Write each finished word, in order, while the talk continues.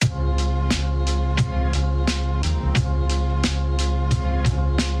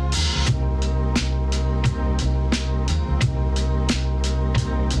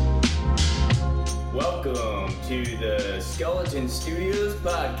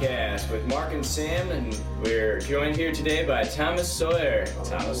Podcast with Mark and Sam, and we're joined here today by Thomas Sawyer.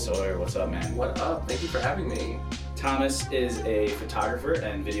 Thomas Sawyer, what's up, man? What up? Thank you for having me. Thomas is a photographer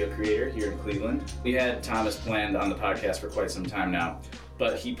and video creator here in Cleveland. We had Thomas planned on the podcast for quite some time now,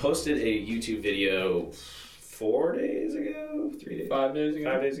 but he posted a YouTube video 4 days ago, 3 days, 5 days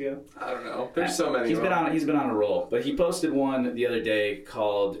ago. 5 days ago. I don't know. There's so many. He's been on a roll, but he posted one the other day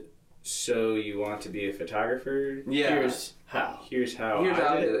called "So You Want to Be a Photographer? Yeah. Here's how. Here's how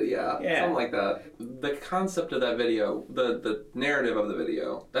I did it. Yeah. Something like that. The concept of that video, the narrative of the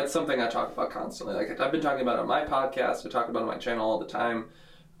video, that's something I talk about constantly. Like, I've been talking about it on my podcast. I talk about it on my channel all the time.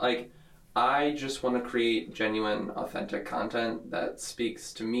 Like, I just want to create genuine, authentic content that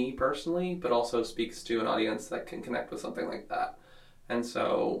speaks to me personally, but also speaks to an audience that can connect with something like that. And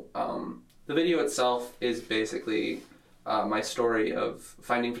so the video itself is basically my story of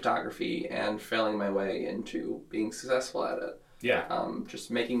finding photography and failing my way into being successful at it. Yeah. Just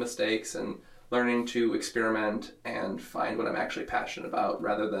making mistakes and learning to experiment and find what I'm actually passionate about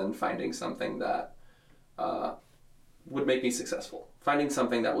rather than finding something that would make me successful. Finding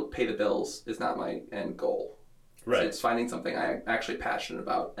something that would pay the bills is not my end goal. Right. So it's finding something I'm actually passionate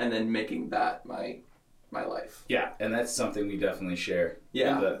about and then making that my life. Yeah, and that's something we definitely share.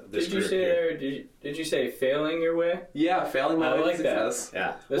 Yeah. Did you say did you say failing your way? Yeah, failing my I way like to that. success.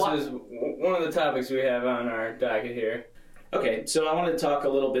 Yeah. This is one of the topics we have on our docket here. Okay, so I want to talk a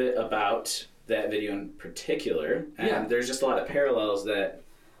little bit about that video in particular. And Yeah. there's just a lot of parallels that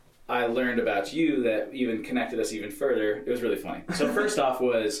I learned about you that even connected us even further. It was really funny. So first off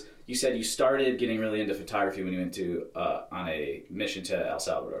was, you said you started getting really into photography when you went to on a mission to El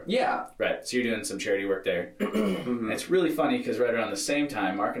Salvador. Yeah. Right, so you're doing some charity work there. And it's really funny because right around the same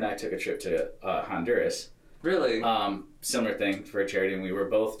time, Mark and I took a trip to Honduras. Really? Similar thing for a charity, and we were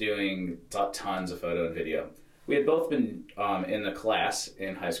both doing tons of photo and video. We had both been in the class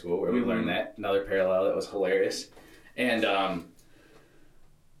in high school where we learned that. Another parallel that was hilarious. And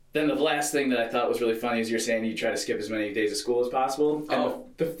then the last thing that I thought was really funny is you're saying you try to skip as many days of school as possible.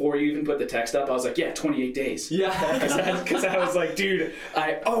 And before you even put the text up, I was like, yeah, 28 days. Yeah. Because I was like, dude,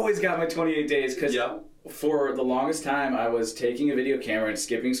 I always got my 28 days. Because for the longest time, I was taking a video camera and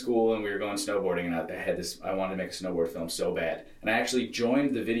skipping school, and we were going snowboarding. And I wanted to make a snowboard film so bad. And I actually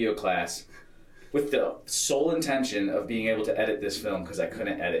joined the video class with the sole intention of being able to edit this film because I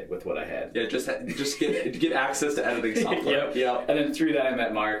couldn't edit with what I had. Yeah, just get access to editing software. Yep. And then through that I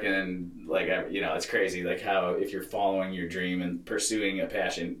met Mark, and it's crazy like how if you're following your dream and pursuing a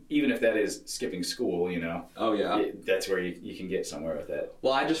passion, even if that is skipping school, Oh yeah. That's where you can get somewhere with that.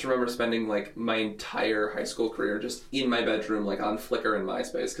 Well, I just remember spending like my entire high school career just in my bedroom, like on Flickr and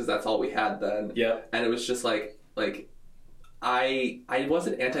MySpace, because that's all we had then. Yep. And it was just like I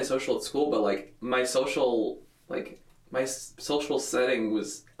wasn't antisocial at school, but like my social setting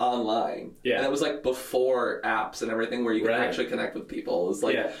was online. Yeah. And it was like before apps and everything where you could actually connect with people. It was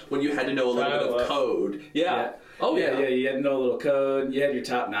like when you had to know a little bit of code. Yeah. Oh yeah. Yeah, you had to know a little code. You had your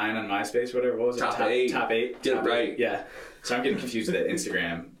top 9 on MySpace, whatever. What was it? Top 8. Top 8. Get it right. Yeah. So I'm getting confused with that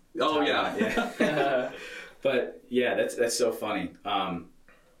Instagram. Oh top 9. Yeah. But yeah, that's so funny.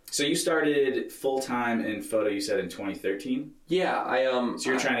 So you started full-time in photo, you said, in 2013? Yeah,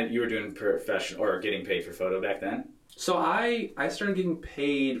 So you were doing professional or getting paid for photo back then? So I started getting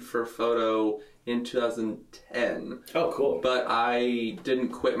paid for photo in 2010. Oh, cool. But I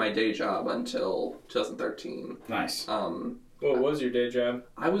didn't quit my day job until 2013. Nice. What was your day job?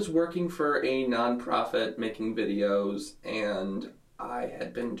 I was working for a nonprofit making videos, and I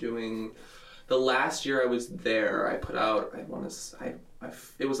had been doing... The last year I was there, I put out, it was like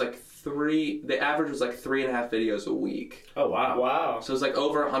the average was like 3.5 videos a week. Oh, wow. Wow. So it was like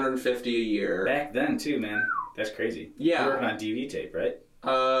over 150 a year. Back then, too, man. That's crazy. Yeah. You were working on DV tape, right?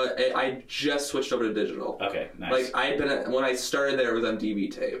 I just switched over to digital. Okay, nice. Like, when I started there, it was on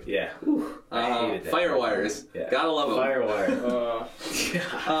DV tape. Yeah. Whew. I hated that. Firewires. Yeah. Gotta love them. Firewire. You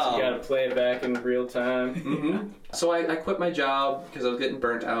gotta play it back in real time. Mm-hmm. So I quit my job because I was getting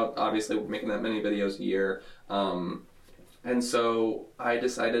burnt out, obviously, making that many videos a year. And so I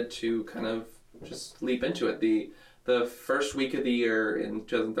decided to kind of just leap into it. The first week of the year in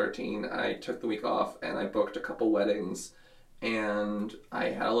 2013, I took the week off and I booked a couple weddings, and I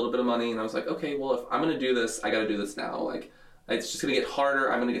had a little bit of money, and I was like, okay, well, if I'm going to do this, I got to do this now. Like, it's just going to get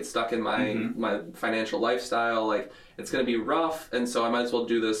harder. I'm going to get stuck in my financial lifestyle. Like, it's going to be rough, and so I might as well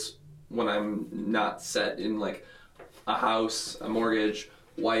do this when I'm not set in, like, a house, a mortgage,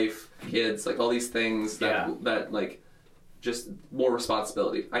 wife, kids, like all these things that like, just more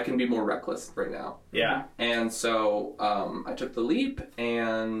responsibility. I can be more reckless right now. Yeah. And so I took the leap,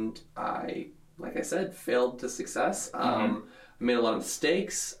 and I, like I said, failed to success. made a lot of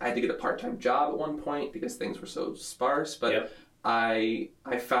mistakes. I had to get a part-time job at one point because things were so sparse. But I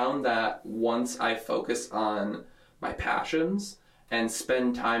found that once I focus on my passions and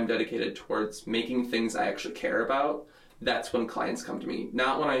spend time dedicated towards making things I actually care about, that's when clients come to me.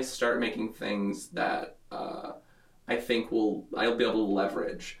 Not when I start making things that I think I'll be able to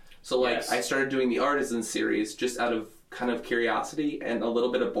leverage. So like I started doing the Artisan series just out of kind of curiosity and a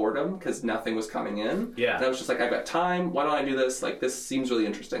little bit of boredom because nothing was coming in. Yeah. And I was just like, I've got time. Why don't I do this? Like, this seems really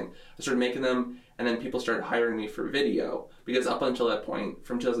interesting. I started making them, and then people started hiring me for video because up until that point,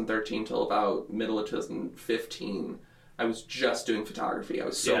 from 2013 till about middle of 2015, I was just doing photography. I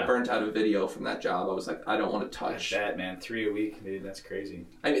was so burnt out of video from that job. I was like, I don't want to touch. That, man. 3 a week, dude. That's crazy.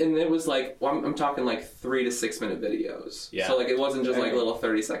 And it was like, I'm talking like 3 to 6 minute videos. Yeah. So like, it wasn't just like little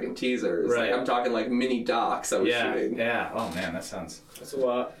 30-second teasers. Right. Like, I'm talking like mini docs I was shooting. Yeah. Oh man, that's a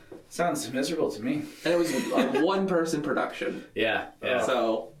lot. Sounds miserable to me. And it was a one person production. Yeah.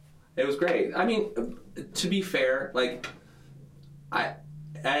 So it was great. I mean, to be fair, like,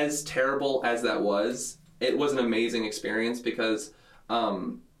 as terrible as that was, it was an amazing experience because I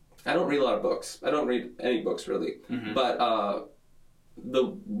don't read a lot of books. I don't read any books, really. Mm-hmm. But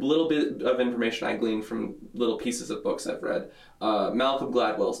the little bit of information I gleaned from little pieces of books I've read, Malcolm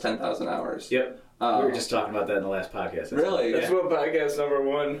Gladwell's 10,000 Hours. Yep. We were just talking about that in the last podcast. Really? That's what podcast number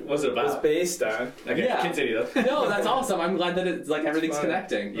 1 was based on. Okay, continue though. No, that's awesome. I'm glad that it's like everything's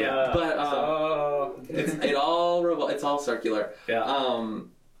connecting. Yeah. But it's all circular. Yeah.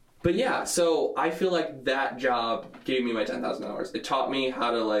 But yeah, so I feel like that job gave me my 10,000 hours. It taught me how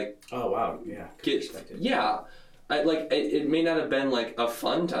to like. Oh wow! Yeah. It may not have been like a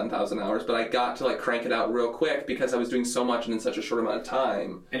fun 10,000 hours, but I got to like crank it out real quick because I was doing so much and in such a short amount of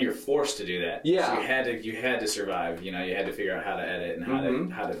time. And you're forced to do that. Yeah. So you had to survive. You know, you had to figure out how to edit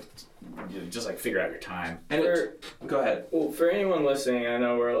and how to just like figure out your time. And go ahead. Well, for anyone listening, I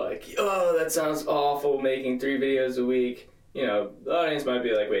know we're like, oh, that sounds awful, making 3 videos a week. You know, the audience might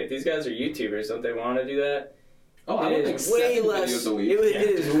be like, wait, these guys are YouTubers, don't they want to do that? Oh, I would think way less. Videos a week.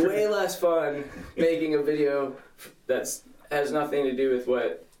 It is way less fun making a video that has nothing to do with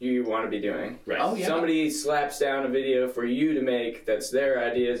what you want to be doing. Right. Oh, yeah. Somebody slaps down a video for you to make that's their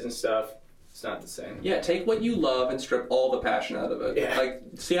ideas and stuff. It's not the same. Yeah, take what you love and strip all the passion out of it. Yeah. Like,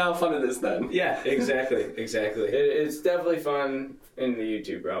 see how fun it is then. Yeah, exactly. It's definitely fun in the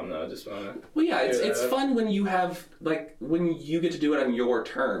YouTube realm, though. Just want to. Well, yeah, it's fun when you have when you get to do it on your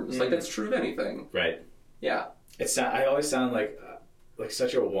terms. Like, that's true of anything. Right. Yeah. I always sound like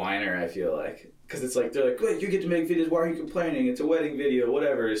such a whiner. I feel like because it's like they're like, "Wait, you get to make videos. Why are you complaining? It's a wedding video,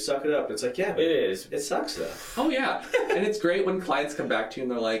 whatever. Suck it up." It's like, yeah, it is. It sucks though. Oh yeah, and it's great when clients come back to you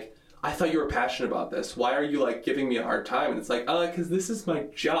and they're like, I thought you were passionate about this. Why are you like giving me a hard time? And it's like, because this is my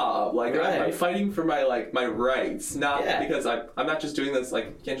job. Like, right. I'm fighting for my rights, not because I'm not just doing this. Like,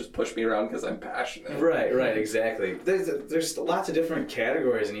 you can't just push me around because I'm passionate. Right, exactly. There's lots of different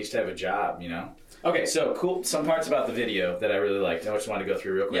categories in each type of job, you know. Okay, so cool. Some parts about the video that I really liked. I just want to go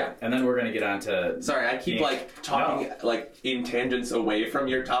through real quick. Yeah. And then we're going to get on to... Sorry, I keep talking in tangents away from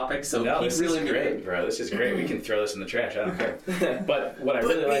your topic, so keep this really is great, bro. This is great. We can throw this in the trash. I don't care. But what I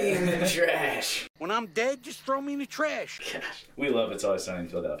really like... Put me in the trash. When I'm dead, just throw me in the trash. Gosh. We love It's Always Sunny in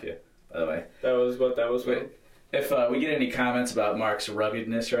Philadelphia, by the way. That was what If we get any comments about Mark's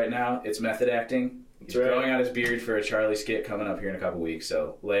ruggedness right now, it's method acting. He's growing out his beard for a Charlie skit coming up here in a couple weeks,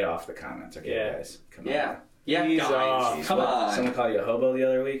 so lay off the comments, okay, guys? Come on. Yeah, guys. Come on. Someone called you a hobo the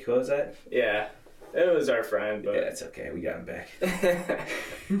other week. What was that? Yeah, it was our friend, but... Yeah, it's okay. We got him back.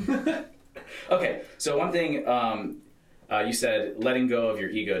 Okay, so one thing you said, letting go of your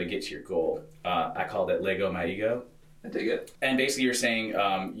ego to get to your goal. I called it Lego My Ego. I dig it. And basically you're saying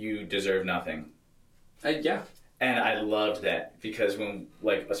you deserve nothing. Yeah. And I loved that because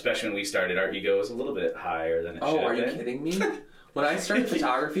especially when we started, our ego was a little bit higher than it should have been. Oh, are you kidding me? When I started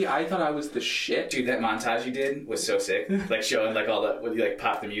photography, I thought I was the shit. Dude, that montage you did was so sick. Like showing all that, when you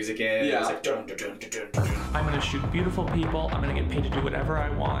pop the music in. Yeah. It was like dun dun dun dun dun dun. I'm gonna shoot beautiful people. I'm gonna get paid to do whatever I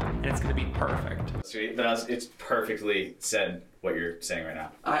want, and it's gonna be perfect. Sweet, but it's perfectly said what you're saying right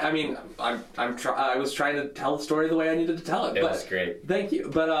now. I mean, I was trying to tell the story the way I needed to tell it. It was great. Thank you.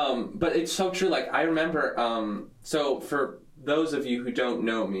 But it's so true. Like, I remember, so for those of you who don't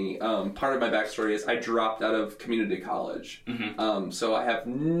know me, part of my backstory is I dropped out of community college. Mm-hmm. So I have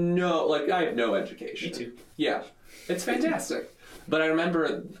no education. Me too. Yeah. It's fantastic. But I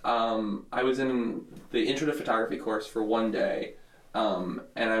remember I was in the Intro to Photography course for one day, and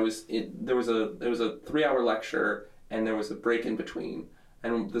it was a 3-hour lecture, and there was a break in between.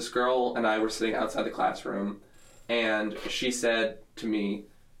 And this girl and I were sitting outside the classroom, and she said to me,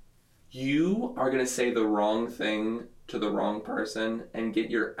 "You are going to say the wrong thing to the wrong person and get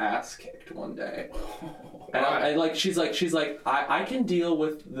your ass kicked one day. And I like, she's like, I can deal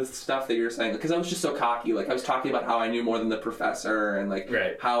with the stuff that you're saying, because I was just so cocky. Like, I was talking about how I knew more than the professor, and like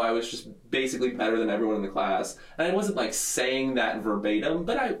how I was just basically better than everyone in the class. And I wasn't like saying that verbatim,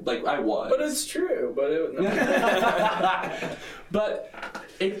 but I was. But it's true. But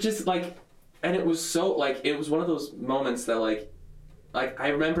it just like, and it was so like, it was one of those moments that like I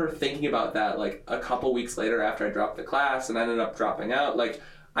remember thinking about that like a couple weeks later after I dropped the class and I ended up dropping out. Like,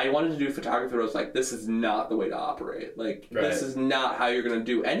 I wanted to do photography, but I was like, this is not the way to operate. Like, this is not how you're going to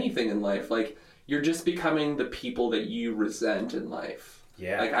do anything in life. Like, you're just becoming the people that you resent in life.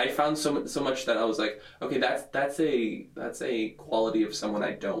 Yeah. Like, I found so much that I was like, okay, that's a quality of someone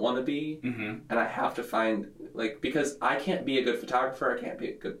I don't want to be. Mm-hmm. And I have to find, like, because I can't be a good photographer, I can't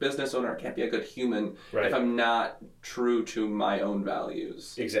be a good business owner, I can't be a good human if I'm not true to my own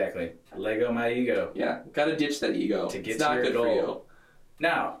values. Exactly. Let go my ego. Yeah. Gotta ditch that ego. To get it's to not your good goal. for you.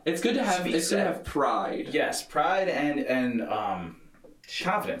 Now, It's good to have pride. yes, pride and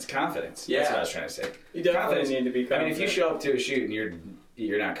confidence. Confidence. Yeah. That's what I was trying to say. You definitely need to be confident. I mean, if you show up to a shoot and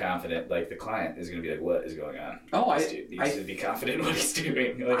you're not confident, like, the client is going to be like, what is going on? Oh, This dude needs to be confident in what he's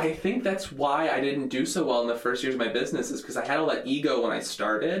doing. Like, I think that's why I didn't do so well in the first years of my business, is because I had all that ego when I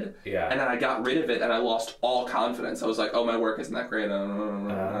started, and then I got rid of it and I lost all confidence. I was like, oh, my work isn't that great,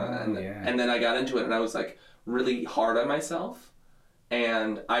 and then I got into it and I was like really hard on myself,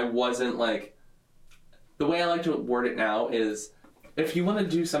 and I wasn't like, the way I like to word it now is, if you want to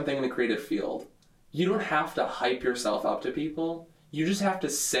do something in the creative field, you don't have to hype yourself up to people. You just have to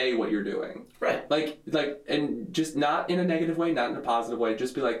say what you're doing. right. Like, and just not in a negative way, not in a positive way.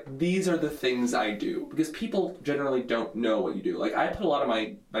 Just be like, these are the things I do, because people generally don't know what you do. Like, I put a lot of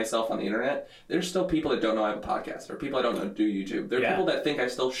myself on the internet. There's still people that don't know I have a podcast, or people I don't know do YouTube. There are people that think I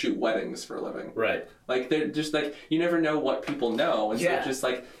still shoot weddings for a living. Right. Like, they're just like, you never know what people know, and so just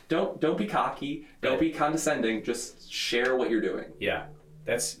like, don't be cocky, don't be condescending. Just share what you're doing. Yeah.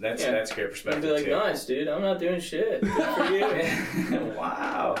 That's great perspective. I'd be like, too. nice, dude. I'm not doing shit. Good for you.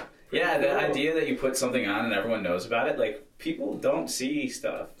 Wow. Yeah, the idea that you put something on and everyone knows about it, like, people don't see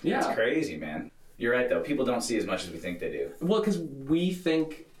stuff. Yeah. It's crazy, man. You're right, though. People don't see as much as we think they do. Well, because we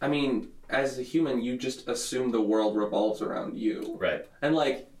think, I mean, as a human, you just assume the world revolves around you. Right. And,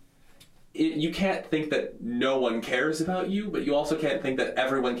 like, you can't think that no one cares about you, but you also can't think that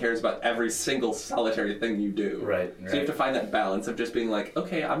everyone cares about every single solitary thing you do. Right. So you have to find that balance of just being like,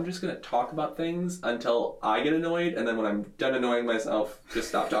 okay, I'm just going to talk about things until I get annoyed, and then when I'm done annoying myself, just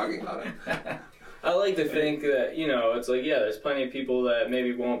stop talking about it. I like to think that, it's like, yeah, there's plenty of people that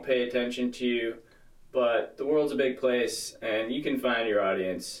maybe won't pay attention to you, but the world's a big place, and you can find your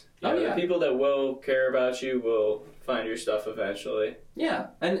audience. The people that will care about you will find your stuff eventually. Yeah,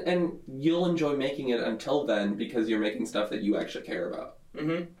 and you'll enjoy making it until then, because you're making stuff that you actually care about.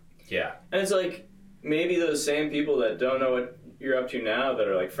 Mm-hmm. Yeah. And it's like, maybe those same people that don't know what you're up to now, that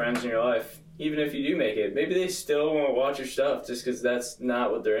are like friends in your life, even if you do make it, maybe they still won't watch your stuff just because that's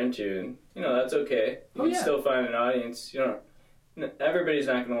not what they're into, and that's okay. You can still find an audience. Everybody's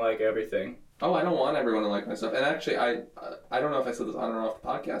not going to like everything. Oh, I don't want everyone to like my stuff. And actually, I don't know if I said this on or off the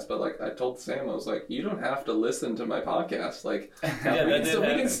podcast, but like, I told Sam, I was like, you don't have to listen to my podcast. Like, we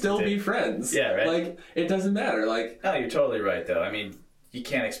can still be friends. Yeah, right. Like, it doesn't matter. Like, no, you're totally right, though. I mean, you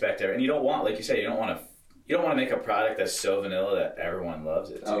can't expect everyone, and you don't want, like you say, you don't want to make a product that's so vanilla that everyone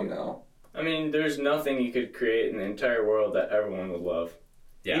loves it. Too. Oh no. I mean, there's nothing you could create in the entire world that everyone would love.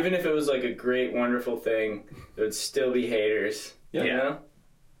 Yeah. Even if it was like a great, wonderful thing, there would still be haters. Yeah.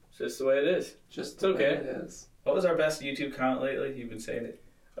 It's just the way it is. Just the way it is. What was our best YouTube comment lately? You've been saying it.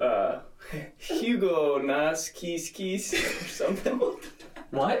 Hugo Nas Keys or something.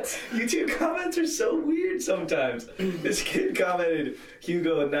 What? YouTube comments are so weird sometimes. This kid commented,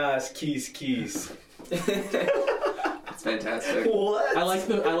 Hugo Nas Keys. It's fantastic. What? I like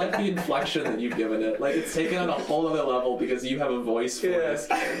the inflection that you've given it. Like, it's taken on a whole other level because you have a voice for this.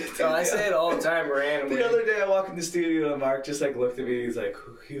 I say it all the time randomly. The other day I walked in the studio and Mark just like looked at me. He's like,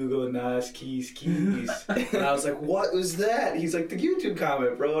 Hugo Nas Keys. And I was like, what was that? He's like, the YouTube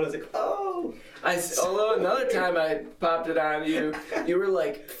comment, bro. And I was like, oh. Although another time I popped it on you, you were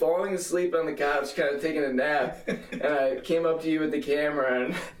like falling asleep on the couch, kind of taking a nap, and I came up to you with the camera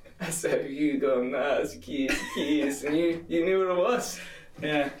and I said, Hugo Nas Keys, and you knew what it was.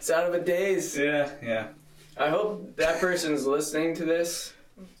 Yeah. It's out of a daze. Yeah. I hope that person's listening to this,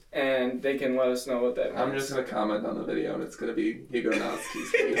 and they can let us know what that means. I'm just going to comment on the video, and it's going to be Hugo Nas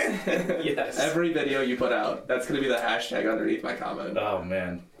Keys. Yes. Every video you put out, that's going to be the hashtag underneath my comment. Oh,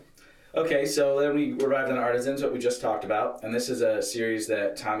 man. Okay, so then we arrived on Artisans, what we just talked about, and this is a series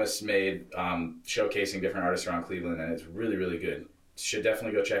that Thomas made showcasing different artists around Cleveland, and it's really, really good. Should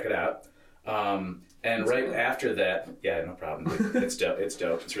definitely go check it out. And right after that, yeah, no problem. It's dope. It's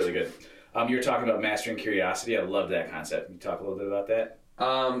dope. It's really good. You were talking about mastering curiosity. I love that concept. Can you talk a little bit about that?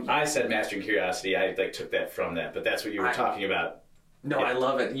 I said mastering curiosity. I took that from that, but that's what you were talking about. No, yeah. I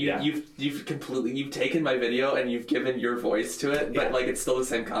love it. You've taken my video and you've given your voice to it, but like it's still the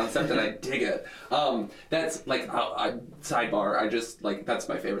same concept, and I dig it. That's like sidebar. I just like that's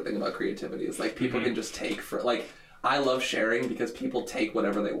my favorite thing about creativity is like people can just take for like I love sharing because people take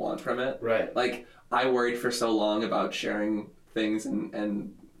whatever they want from it. Right. Like I worried for so long about sharing things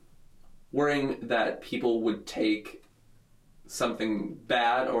and worrying that people would take something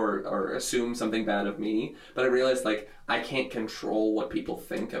bad or assume something bad of me, but I realized like I can't control what people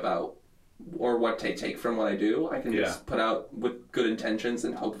think about or what they take from what I do. I can just put out with good intentions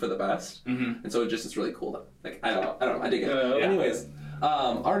and hope for the best, and so it just is really cool. Like I don't know, I dig it. Anyways,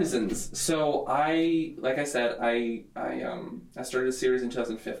 Artisans. So I started a series in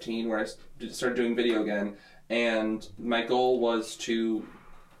 2015 where I started doing video again, and my goal was to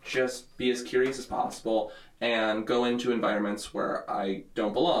just be as curious as possible and go into environments where I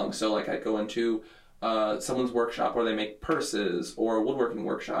don't belong. So like I'd go into someone's workshop where they make purses, or a woodworking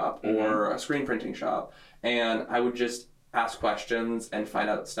workshop, or a screen printing shop, and I would just ask questions and find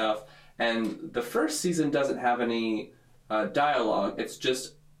out stuff. And the first season doesn't have any dialogue. It's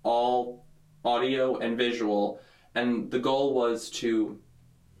just all audio and visual, and the goal was to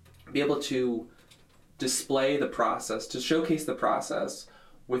be able to display the process, to showcase the process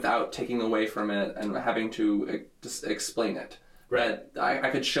without taking away from it and having to just explain it. Right. That I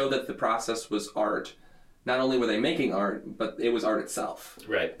could show that the process was art. Not only were they making art, but it was art itself.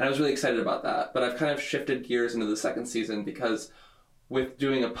 Right. And I was really excited about that. But I've kind of shifted gears into the second season because with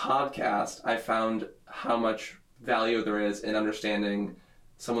doing a podcast, I found how much value there is in understanding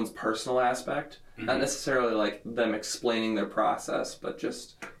someone's personal aspect. Not necessarily like them explaining their process, but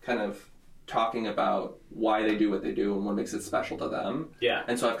just kind of talking about why they do what they do and what makes it special to them. Yeah.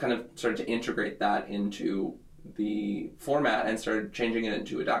 And so I've kind of started to integrate that into the format and started changing it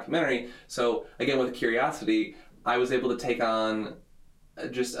into a documentary. So again, with Curiosity, I was able to take on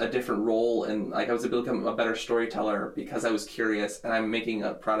just a different role, and like I was able to become a better storyteller because I was curious and I'm making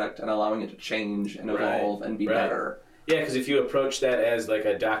a product and allowing it to change and evolve and be better. Yeah, because if you approach that as like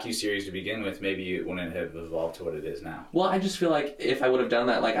a docu-series to begin with, maybe it wouldn't have evolved to what it is now. Well, I just feel like if I would have done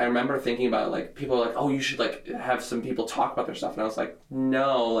that, like I remember thinking about like people are like, oh, you should like have some people talk about their stuff, and I was like,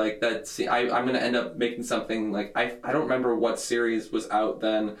 no, like that's I'm going to end up making something like I don't remember what series was out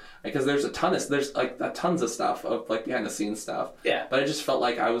then because there's tons of stuff of like behind the scenes stuff. Yeah. But I just felt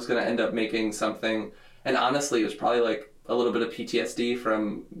like I was going to end up making something, and honestly, it was probably like a little bit of PTSD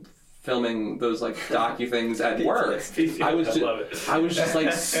from filming those like docu things at work. I was just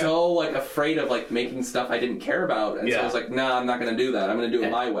like so like afraid of like making stuff I didn't care about, and so I was like, nah, I'm not gonna do that. I'm gonna do it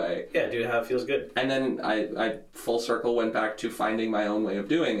my way. Yeah, do it how it feels good. And then I full circle went back to finding my own way of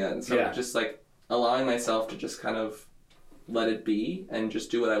doing it, and so just like allowing myself to just kind of let it be and just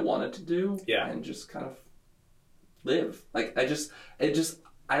do what I wanted to do, and just kind of live. Like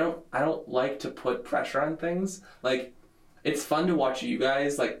I don't like to put pressure on things. Like, it's fun to watch you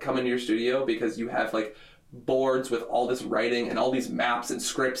guys like come into your studio because you have like boards with all this writing and all these maps and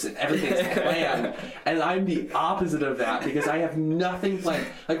scripts and everything's planned, and I'm the opposite of that because I have nothing planned.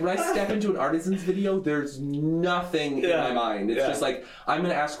 Like when I step into an Artisans video, there's nothing in my mind. It's just like I'm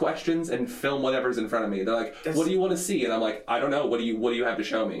gonna ask questions and film whatever's in front of me. They're like, what do you want to see? And I'm like, I don't know. What do you have to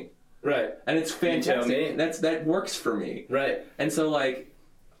show me? Right. And it's fantastic. That works for me. Right. And so like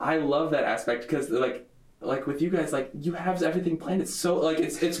I love that aspect because like with you guys, like you have everything planned. It's so like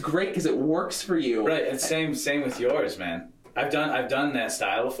it's great because it works for you. Right. And same with yours, man. I've done that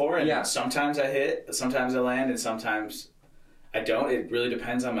style before, and sometimes I hit, sometimes I land, and sometimes I don't. It really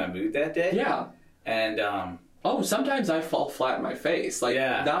depends on my mood that day. Yeah. And sometimes I fall flat in my face. Like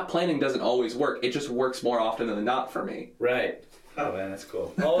not planning doesn't always work. It just works more often than not for me. Right. Oh man, that's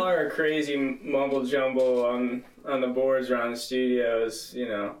cool. All our crazy mumble jumble on the boards around the studios, you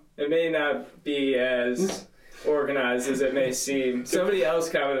know, it may not be as organized as it may seem. Somebody else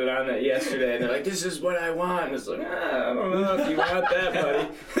commented on it yesterday, and they're like, "This is what I want." And it's like, I don't know if you want that,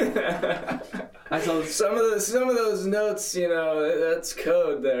 buddy. I saw some of those notes, you know, that's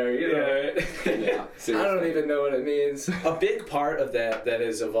code there, you know. Yeah, seriously. I don't even know what it means. A big part of that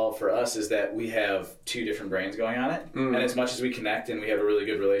has evolved for us is that we have two different brains going on it, and as much as we connect and we have a really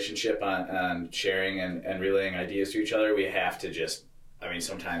good relationship on sharing and relaying ideas to each other, we have to just. I mean,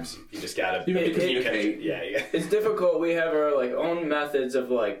 sometimes you just gotta communicate. Yeah. It's difficult. We have our like own methods of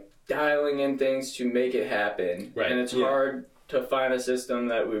like dialing in things to make it happen. Right. And it's hard to find a system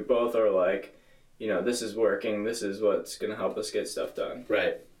that we both are like, you know, this is working, this is what's going to help us get stuff done.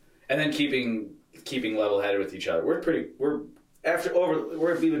 Right. And then keeping level-headed with each other. We've been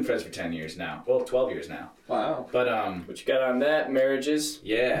friends for 10 years now. Well, 12 years now. Wow. But What you got on that? Marriages?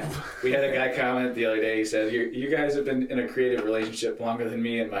 yeah. We had a guy comment the other day. He said, "You guys have been in a creative relationship longer than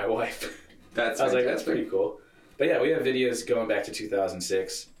me and my wife." That's I was like, fantastic. that's pretty cool. But yeah, we have videos going back to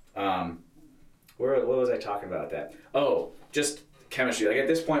 2006. What was I talking about that? Oh, just chemistry. Like at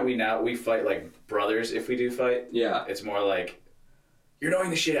this point, we fight like brothers. If we do fight, Yeah. it's more like, "You're annoying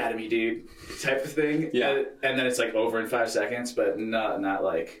the shit out of me, dude," type of thing. Yeah. And then it's like over in 5 seconds, but not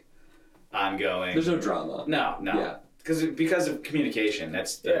like ongoing. There's no drama. No. Yeah. Because of communication.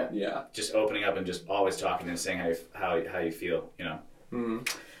 That's the, Yeah. just opening up and just always talking and saying how you feel, you know.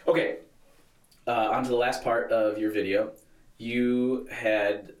 Mm-hmm. Okay. On to the last part of your video. You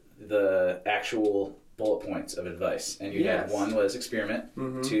had the actual bullet points of advice, and you had 1 was experiment,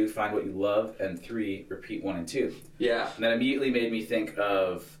 2 find what you love, and 3 repeat 1 and 2. Yeah. And that immediately made me think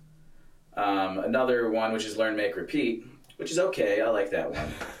of another one, which is learn, make, repeat, which is okay. I like that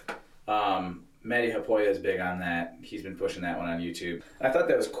one. Matty Hapoya is big on that. He's been pushing that one on YouTube. I thought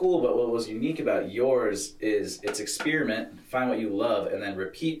that was cool, but what was unique about yours is it's experiment, find what you love, and then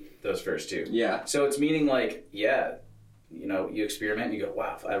repeat those first 2. Yeah. So it's meaning like, yeah, you know, you experiment and you go,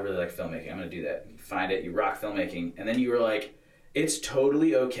 wow, I really like filmmaking. I'm going to do that. You find it, you rock filmmaking. And then you were like, it's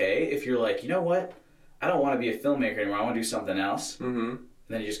totally okay if you're like, you know what? I don't want to be a filmmaker anymore. I want to do something else. Mm-hmm. And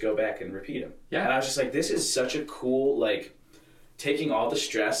then you just go back and repeat them. Yeah. And I was just like, this is such a cool, like, taking all the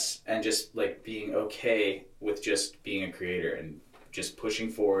stress and just, like, being okay with just being a creator and just pushing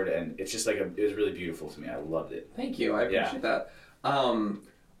forward. And it's just like, it was really beautiful to me. I loved it. Thank you. I appreciate that.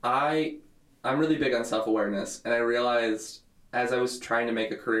 I'm really big on self-awareness, and I realized as I was trying to make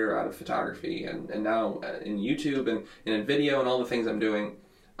a career out of photography and now in YouTube and in video and all the things I'm doing,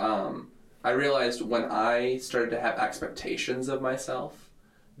 I realized when I started to have expectations of myself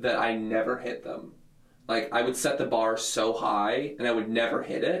that I never hit them. Like, I would set the bar so high and I would never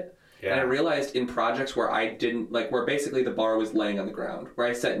hit it. Yeah. And I realized in projects where I didn't, like, where basically the bar was laying on the ground, where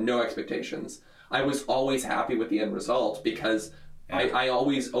I set no expectations, I was always happy with the end result because I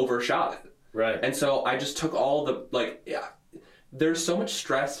always overshot it. Right. And so I just took all the, like, there's so much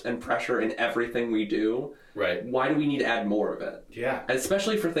stress and pressure in everything we do. Right. Why do we need to add more of it? Yeah.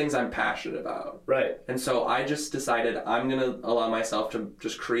 Especially for things I'm passionate about. Right. And so I just decided I'm going to allow myself to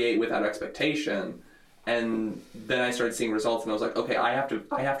just create without expectation. And then I started seeing results, and I was like, okay, I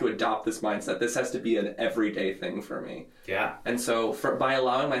have to adopt this mindset. This has to be an everyday thing for me. Yeah. And so by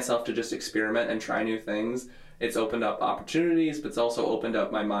allowing myself to just experiment and try new things, it's opened up opportunities, but it's also opened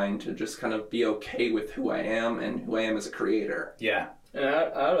up my mind to just kind of be okay with who I am and who I am as a creator. Yeah. And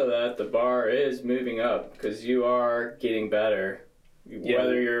out of that, the bar is moving up because you are getting better. Yeah.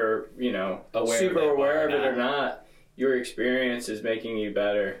 Whether you're, you know, super aware of it or not, your experience is making you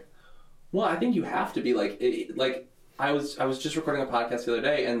better. Well, I think you have to be I was just recording a podcast the other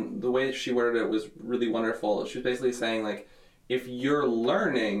day, and the way that she worded it was really wonderful. She was basically saying, like, if you're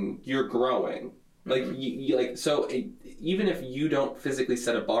learning, you're growing. Like, even if you don't physically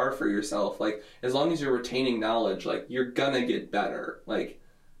set a bar for yourself, like, as long as you're retaining knowledge, like, you're gonna get better. Like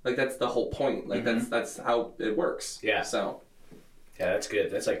that's the whole point. Like, that's how it works. Yeah. So. Yeah, that's good.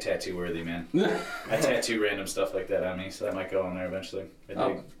 That's like tattoo worthy, man. I tattoo random stuff like that on me, so that might go on there eventually.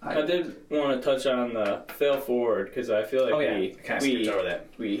 I did want to touch on the fail forward because I feel like we kind of skipped over that.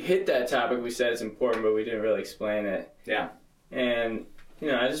 We hit that topic. We said it's important, but we didn't really explain it. Yeah. And,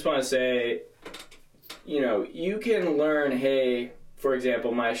 you know, I just want to say, you know, you can learn, hey, for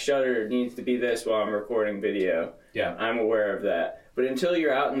example, my shutter needs to be this while I'm recording video. Yeah. I'm aware of that. But until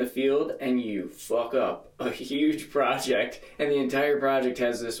you're out in the field and you fuck up a huge project and the entire project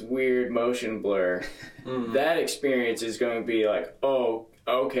has this weird motion blur, that experience is going to be like, oh,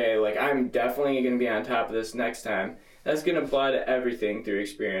 okay, like I'm definitely going to be on top of this next time. That's going to apply to everything through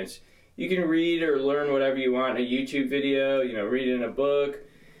experience. You can read or learn whatever you want in a YouTube video, you know, read in a book.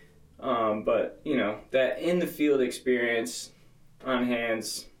 But, you know, that in the field experience on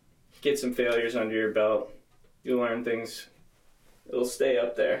hands, get some failures under your belt. You'll learn things. It'll stay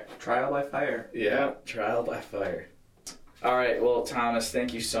up there. Trial by fire. Yeah, trial by fire. All right, well, Thomas,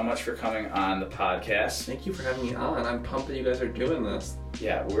 thank you so much for coming on the podcast. Thank you for having me on. I'm pumped that you guys are doing this.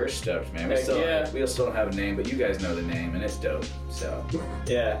 Yeah, we're stoked, man. We Heck still don't have a name, but you guys know the name, and it's dope. So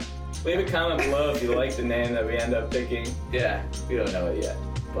Yeah. Leave a comment below if you like the name that we end up picking. yeah, we don't know it yet,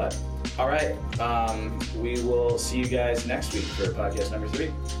 but all right. We will see you guys next week for podcast number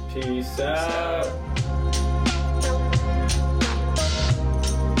 3. Peace out. out.